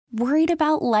Worried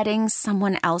about letting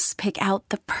someone else pick out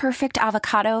the perfect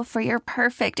avocado for your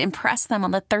perfect impress them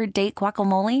on the third date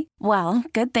guacamole? Well,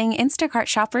 good thing Instacart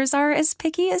shoppers are as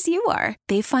picky as you are.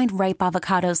 They find ripe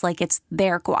avocados like it's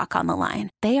their guac on the line.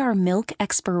 They are milk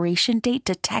expiration date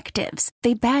detectives.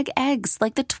 They bag eggs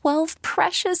like the 12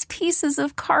 precious pieces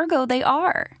of cargo they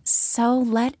are. So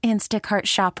let Instacart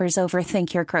shoppers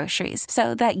overthink your groceries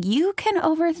so that you can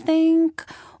overthink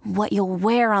what you'll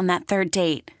wear on that third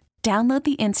date. Download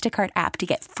the Instacart app to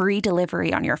get free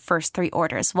delivery on your first 3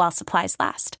 orders while supplies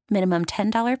last. Minimum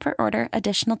 $10 per order.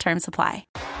 Additional terms apply.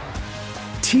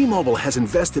 T-Mobile has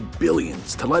invested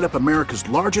billions to light up America's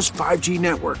largest 5G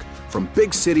network, from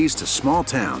big cities to small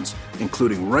towns,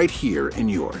 including right here in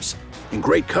yours. And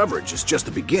great coverage is just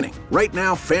the beginning. Right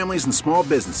now, families and small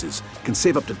businesses can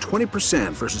save up to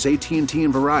 20% versus AT&T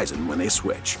and Verizon when they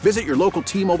switch. Visit your local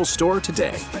T-Mobile store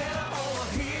today.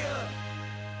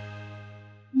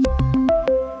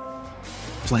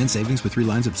 Plan savings with 3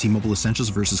 lines of T-Mobile Essentials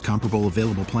versus comparable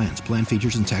available plans. Plan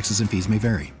features and taxes and fees may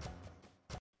vary.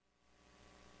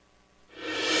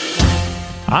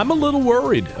 I'm a little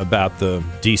worried about the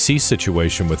D.C.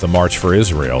 situation with the March for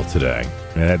Israel today.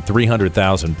 It had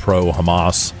 300,000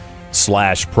 pro-Hamas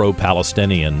 /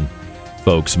 pro-Palestinian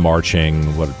folks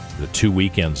marching, 2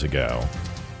 weekends ago.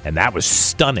 And that was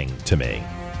stunning to me.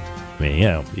 I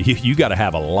mean, you got to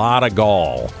have a lot of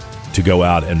gall to go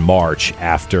out and march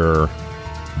after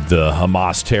the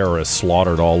Hamas terrorists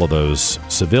slaughtered all of those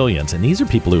civilians. And these are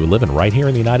people who are living right here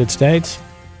in the United States.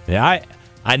 Yeah,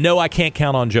 I know I can't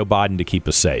count on Joe Biden to keep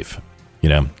us safe.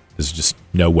 There's just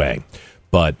no way.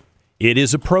 But it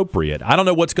is appropriate. I don't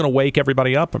know what's going to wake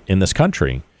everybody up in this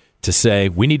country to say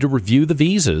we need to review the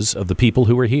visas of the people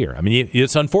who are here. I mean,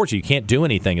 it's unfortunate. You can't do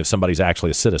anything if somebody's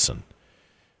actually a citizen.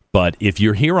 But if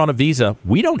you're here on a visa,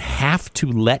 we don't have to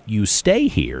let you stay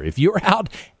here. If you're out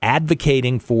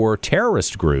advocating for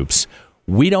terrorist groups,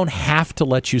 we don't have to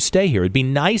let you stay here. It'd be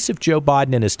nice if Joe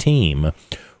Biden and his team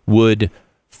would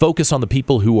focus on the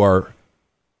people who are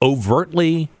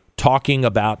overtly talking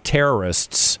about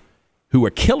terrorists who are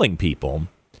killing people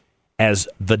as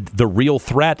the real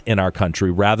threat in our country,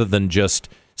 rather than just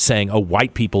saying, oh,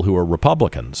 white people who are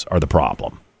Republicans are the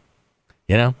problem.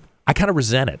 I kind of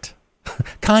resent it.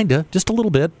 Just a little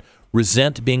bit,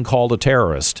 resent being called a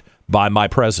terrorist by my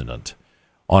president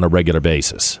on a regular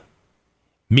basis.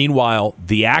 Meanwhile,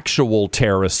 the actual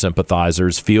terrorist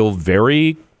sympathizers feel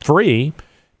very free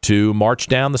to march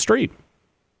down the street.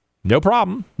 No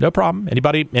problem.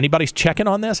 Anybody's checking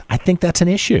on this? I think that's an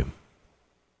issue,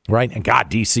 right? And God,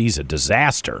 D.C.'s a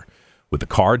disaster with the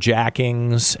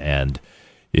carjackings, and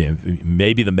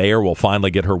maybe the mayor will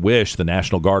finally get her wish. The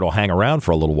National Guard will hang around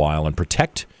for a little while and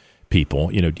protect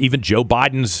people. Even Joe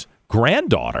Biden's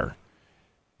granddaughter.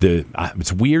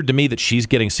 It's weird to me that she's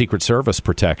getting Secret Service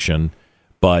protection,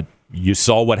 but you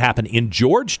saw what happened in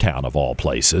Georgetown, of all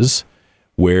places,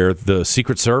 where the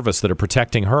Secret Service that are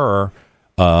protecting her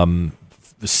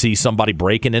see somebody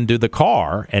breaking into the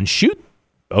car and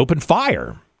open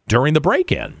fire during the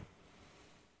break-in.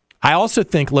 I also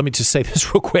think, let me just say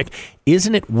this real quick,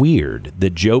 isn't it weird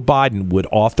that Joe Biden would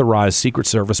authorize Secret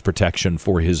Service protection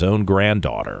for his own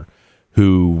granddaughter,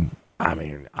 who,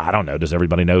 I don't know, does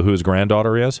everybody know who his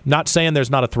granddaughter is? Not saying there's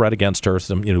not a threat against her.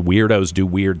 Some weirdos do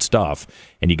weird stuff,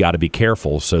 and you got to be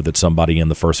careful so that somebody in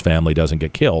the first family doesn't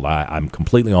get killed. I'm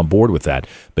completely on board with that.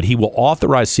 But he will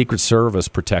authorize Secret Service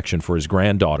protection for his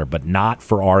granddaughter, but not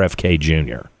for RFK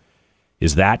Jr.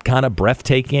 Is that kind of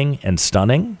breathtaking and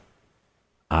stunning?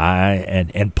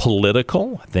 And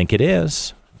political? I think it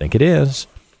is.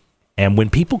 And when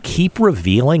people keep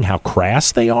revealing how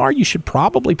crass they are, you should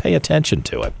probably pay attention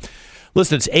to it.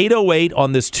 Listen, it's 8:08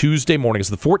 on this Tuesday morning. It's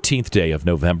the 14th day of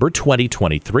November,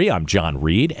 2023. I'm John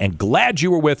Reed, and glad you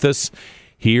were with us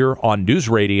here on News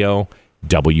Radio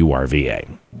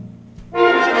WRVA.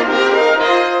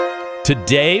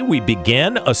 Today, we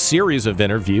begin a series of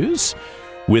interviews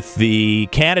with the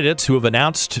candidates who have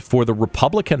announced for the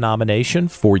Republican nomination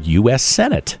for U.S.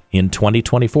 Senate in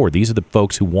 2024. These are the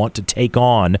folks who want to take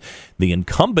on the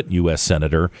incumbent U.S.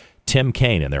 Senator, Tim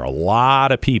Kaine. And there are a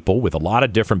lot of people with a lot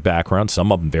of different backgrounds,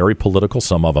 some of them very political,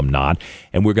 some of them not.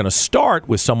 And we're going to start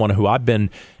with someone who I've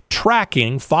been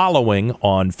following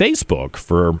on Facebook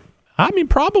for,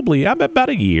 probably about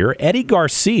a year. Eddie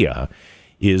Garcia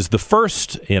is the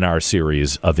first in our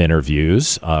series of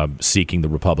interviews seeking the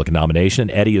Republican nomination.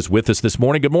 Eddie is with us this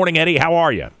morning. Good morning, Eddie. How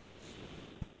are you?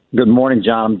 Good morning,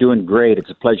 John. I'm doing great.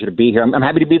 It's a pleasure to be here. I'm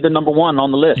happy to be the number one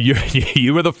on the list.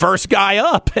 You were the first guy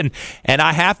up, and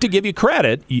I have to give you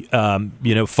credit.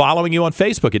 Following you on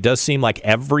Facebook, it does seem like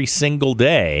every single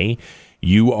day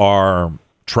you are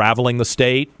traveling the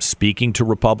state, speaking to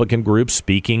Republican groups,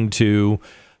 speaking to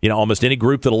almost any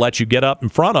group that'll let you get up in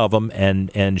front of them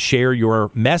and share your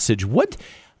message.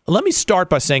 Let me start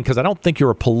by saying, because I don't think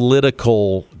you're a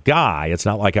political guy. It's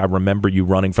not like I remember you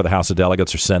running for the House of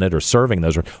Delegates or Senate or serving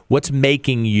those. What's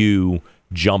making you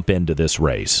jump into this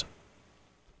race?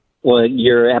 Well,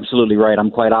 you're absolutely right.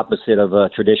 I'm quite opposite of a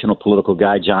traditional political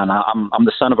guy, John. I'm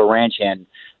the son of a ranch hand.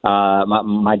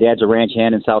 My dad's a ranch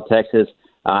hand in South Texas.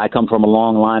 I come from a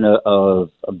long line of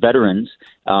veterans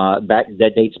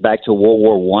that dates back to World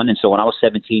War I. And so when I was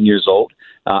 17 years old,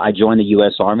 I joined the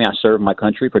U.S. Army. I served my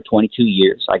country for 22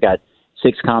 years. I got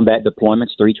 6 combat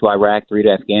deployments, 3 to Iraq, 3 to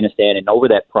Afghanistan. And over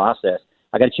that process,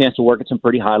 I got a chance to work at some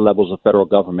pretty high levels of federal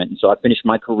government. And so I finished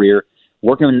my career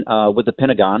working with the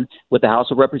Pentagon, with the House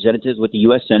of Representatives, with the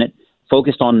U.S. Senate,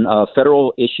 focused on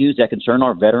federal issues that concern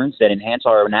our veterans, that enhance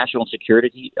our national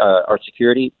security,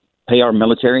 pay our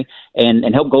military,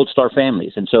 and help Gold Star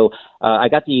families. And so I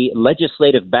got the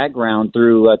legislative background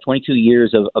through 22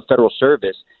 years of federal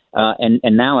service.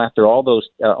 And now, after all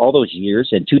those years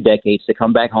and 2 decades, to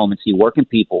come back home and see working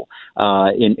people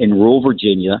in rural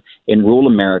Virginia, in rural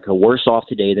America, worse off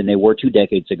today than they were 2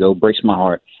 decades ago, breaks my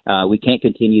heart. We can't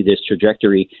continue this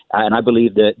trajectory. And I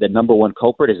believe that the number one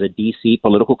culprit is a D.C.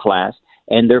 political class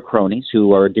and their cronies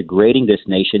who are degrading this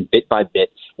nation bit by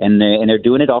bit, and they're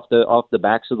doing it off the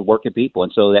backs of the working people.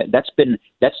 And so that's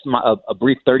a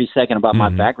brief 30-second about my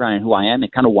background and who I am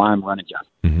and kind of why I'm running,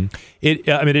 John. Mm-hmm.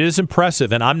 It is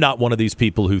impressive, and I'm not one of these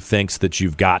people who thinks that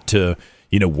you've got to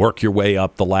work your way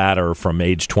up the ladder from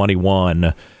age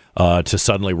 21 to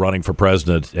suddenly running for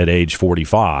president at age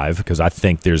 45, because I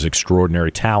think there's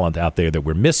extraordinary talent out there that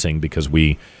we're missing because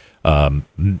we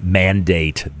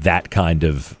mandate that kind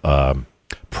of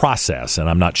process, and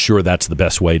I'm not sure that's the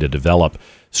best way to develop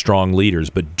strong leaders.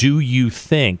 But do you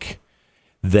think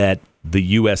that the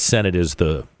U.S. Senate is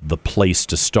the place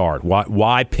to start?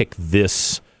 Why pick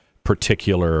this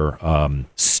particular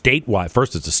statewide?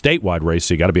 First, it's a statewide race,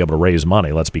 so you got to be able to raise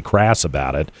money. Let's be crass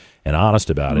about it and honest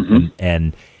about it.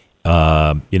 And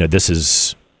this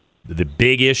is the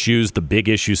big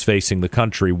issues facing the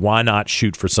country. Why not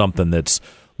shoot for something that's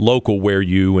local, where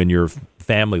you and your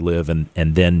family live, and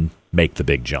then make the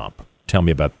big jump? Tell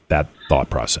me about that thought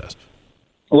process.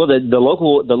 Well, the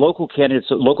local candidates,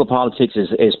 local politics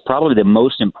is probably the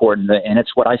most important, and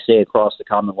it's what I say across the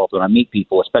Commonwealth when I meet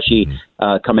people, especially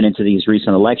coming into these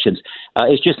recent elections.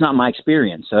 It's just not my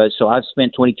experience. So I've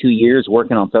spent 22 years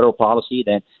working on federal policy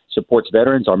that supports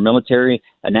veterans, our military,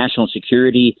 national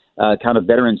security, kind of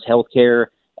veterans health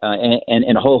care,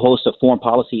 and a whole host of foreign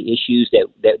policy issues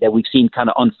that we've seen kind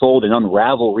of unfold and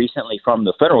unravel recently from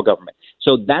the federal government.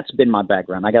 So that's been my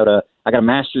background. I got a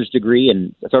master's degree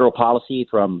in federal policy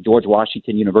from George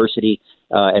Washington University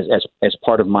as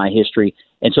part of my history,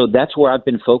 and so that's where I've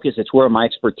been focused. It's where my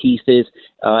expertise is,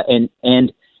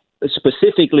 and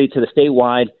specifically to the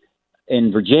statewide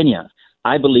in Virginia.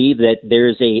 I believe that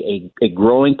there's a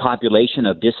growing population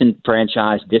of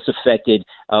disenfranchised, disaffected,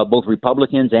 both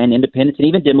Republicans and independents, and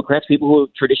even Democrats, people who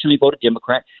traditionally voted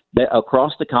Democrat, that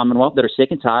across the Commonwealth that are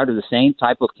sick and tired of the same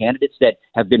type of candidates that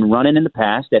have been running in the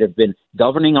past, that have been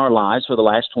governing our lives for the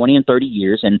last 20 and 30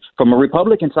 years, and from a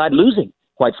Republican side, losing.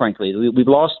 Quite frankly, we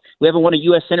haven't won a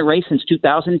U.S. Senate race since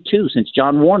 2002, since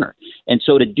John Warner. And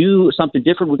so to do something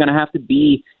different, we're going to have to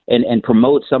be and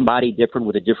promote somebody different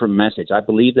with a different message. I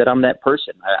believe that I'm that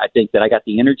person. I think that I got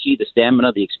the energy, the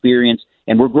stamina, the experience,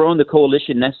 and we're growing the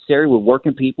coalition necessary with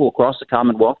working people across the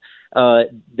Commonwealth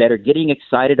that are getting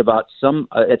excited about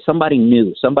somebody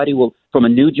new, from a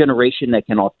new generation that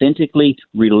can authentically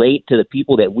relate to the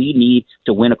people that we need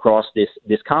to win across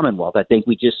this Commonwealth. I think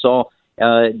we just saw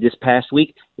this past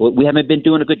week, we haven't been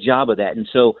doing a good job of that. And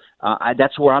so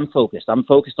that's where I'm focused. I'm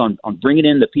focused on bringing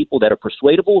in the people that are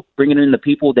persuadable, bringing in the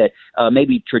people that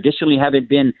maybe traditionally haven't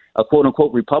been a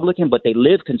quote-unquote Republican, but they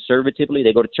live conservatively.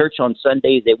 They go to church on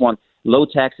Sundays. They want low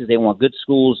taxes. They want good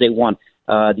schools. They want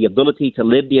the ability to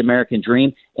live the American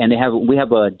dream. And we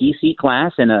have a D.C.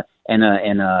 class and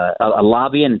a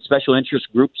lobby and special interest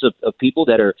groups of people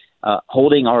that are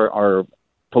holding our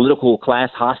political class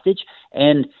hostage,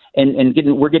 and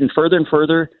we're getting further and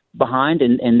further behind,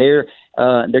 and they're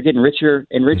getting richer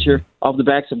and richer off the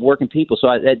backs of working people. So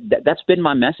that's been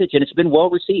my message, and it's been well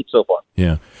received so far.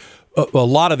 Yeah. A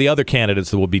lot of the other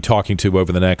candidates that we'll be talking to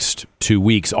over the next 2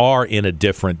 weeks are in a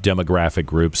different demographic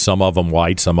group, some of them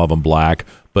white, some of them black,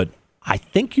 but I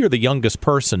think you're the youngest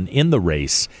person in the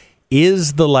race.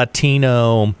 Is the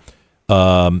Latino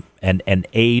and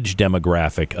age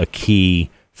demographic a key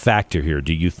factor here?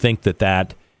 Do you think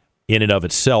that in and of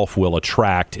itself will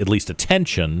attract at least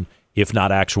attention if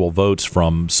not actual votes,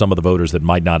 from some of the voters that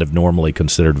might not have normally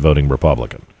considered voting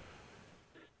Republican?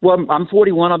 Well, I'm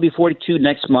 41. I'll be 42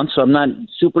 next month, so I'm not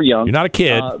super young. You're not a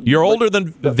kid. You're older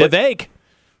than Vivek,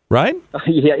 right?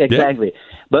 Yeah, exactly.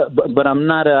 Yeah. But I'm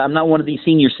not one of these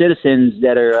senior citizens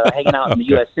that are hanging out in the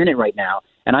U.S. Senate right now.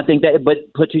 And I think that,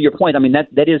 but to your point, I mean,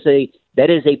 that is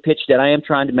a pitch that I am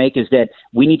trying to make, is that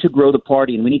we need to grow the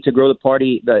party, and we need to grow the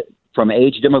party from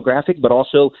age demographic, but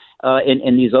also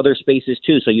in these other spaces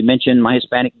too. So you mentioned my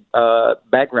Hispanic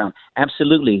background.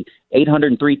 Absolutely.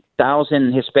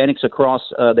 803,000 Hispanics across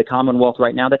the Commonwealth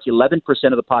right now. That's 11%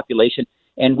 of the population.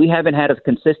 And we haven't had a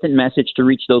consistent message to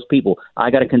reach those people. I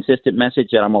got a consistent message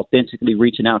that I'm authentically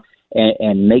reaching out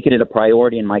and making it a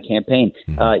priority in my campaign.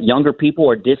 Younger people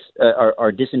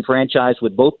are disenfranchised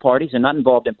with both parties and not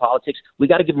involved in politics. We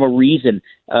got to give them a reason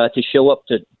to show up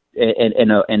to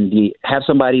have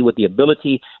somebody with the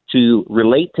ability to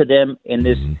relate to them in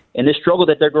this struggle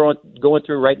that they're going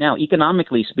through right now.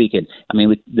 Economically speaking, I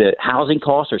mean, the housing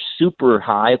costs are super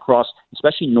high across,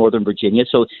 especially Northern Virginia.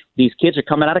 So these kids are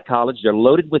coming out of college, they're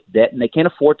loaded with debt, and they can't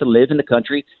afford to live in the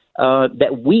country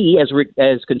that we,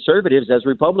 as conservatives, as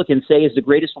Republicans, say is the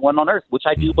greatest one on earth, which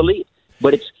I do believe.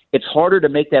 But it's harder to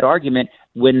make that argument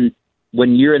when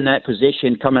you're in that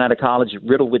position, coming out of college,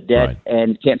 riddled with debt,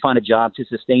 and can't find a job to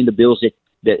sustain the bills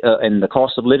and the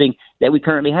cost of living that we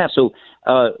currently have. So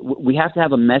we have to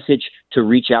have a message to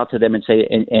reach out to them and say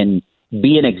and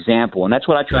be an example. And that's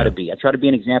what I try to be. I try to be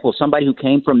an example of somebody who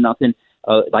came from nothing.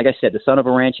 Like I said, the son of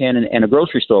a ranch hand and a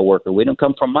grocery store worker. We don't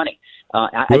come from money.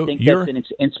 I think that's an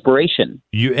inspiration.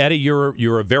 Eddie,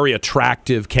 you're a very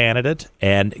attractive candidate.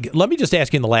 And let me just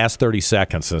ask you in the last 30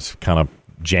 seconds, that's kind of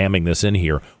jamming this in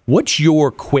here. What's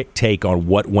your quick take on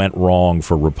what went wrong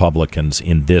for Republicans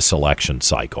in this election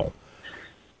cycle?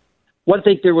 Well, I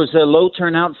think there was a low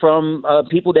turnout from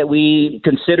people that we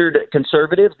considered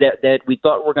conservative, that we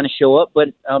thought were going to show up, but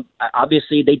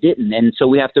obviously they didn't. And so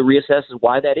we have to reassess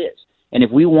why that is. And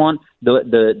if we want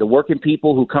the working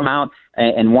people who come out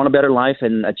and want a better life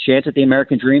and a chance at the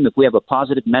American dream, if we have a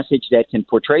positive message that can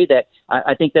portray that,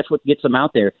 I think that's what gets them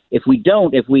out there. If we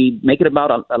don't, if we make it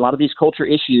about a lot of these culture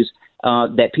issues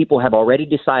that people have already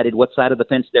decided what side of the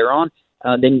fence they're on,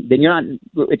 then you're not.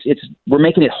 We're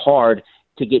making it hard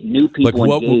to get new people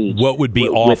engaged. What would be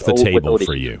off the table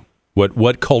for you?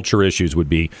 What culture issues would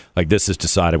be like, this is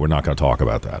decided, we're not going to talk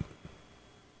about that?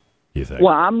 You think?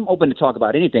 Well, I'm open to talk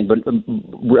about anything, but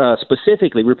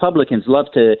specifically, Republicans love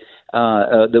to.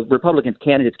 The Republican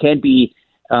candidates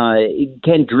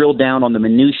can drill down on the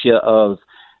minutia of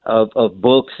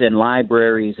books and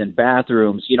libraries and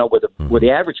bathrooms. You know, where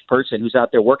the average person who's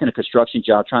out there working a construction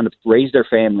job trying to raise their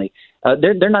family,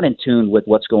 they're not in tune with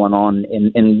what's going on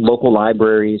in local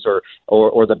libraries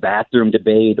or the bathroom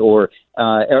debate or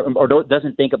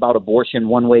doesn't think about abortion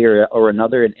one way or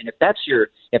another. And if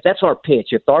that's our pitch,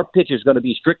 if our pitch is going to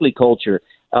be strictly culture,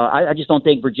 I just don't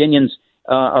think Virginians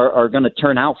are going to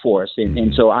turn out for us.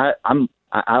 And so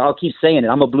I'll keep saying it.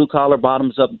 I'm a blue collar,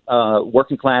 bottoms up,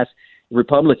 working class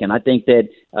Republican. I think that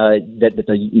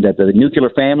the nuclear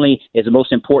family is the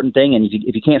most important thing. And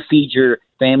if you can't feed your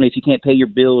family, if you can't pay your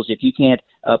bills, if you can't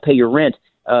pay your rent,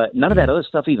 none of that other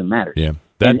stuff even matters. Yeah.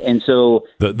 And so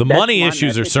the money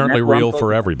issues are certainly real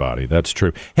for everybody. That's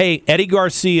true. Hey, Eddie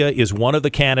Garcia is one of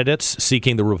the candidates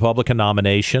seeking the Republican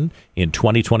nomination in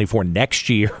 2024 next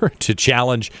year to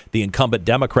challenge the incumbent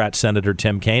Democrat Senator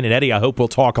Tim Kaine. And Eddie, I hope we'll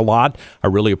talk a lot. I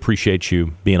really appreciate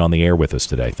you being on the air with us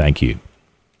today. Thank you.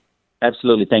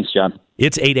 Absolutely. Thanks, John.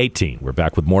 It's 8:18. We're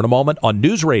back with more in a moment on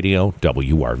News Radio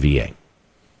WRVA.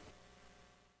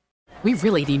 We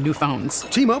really need new phones.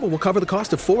 T-Mobile will cover the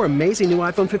cost of 4 amazing new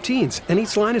iPhone 15s, and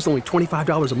each line is only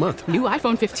 $25 a month. New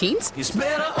iPhone 15s? It's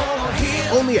better over here.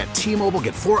 Only at T-Mobile,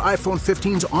 get 4 iPhone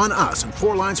 15s on us and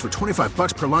 4 lines for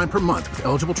 $25 per line per month with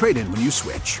eligible trade-in when you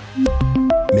switch.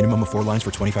 Minimum of 4 lines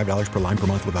for $25 per line per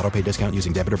month with autopay discount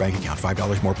using debit or bank account.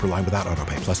 $5 more per line without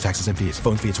autopay, plus taxes and fees.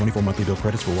 Phone fee at 24 monthly bill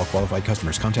credits for well-qualified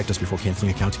customers. Contact us before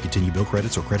canceling account to continue bill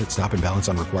credits or credit stop and balance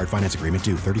on required finance agreement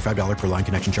due. $35 per line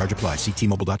connection charge applies. See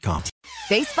T-Mobile.com.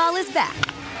 Baseball is back,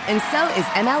 and so is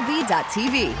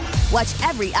MLB.tv. Watch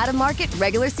every out-of-market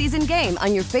regular season game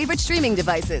on your favorite streaming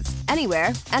devices.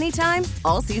 Anywhere, anytime,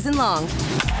 all season long.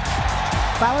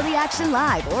 Follow the action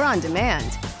live or on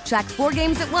demand. Track 4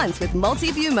 games at once with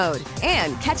multi-view mode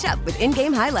and catch up with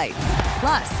in-game highlights.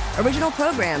 Plus, original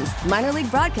programs, minor league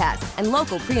broadcasts, and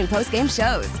local pre- and post-game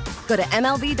shows. Go to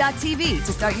MLB.tv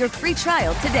to start your free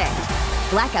trial today.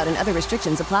 Blackout and other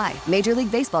restrictions apply. Major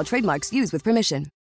League Baseball trademarks used with permission.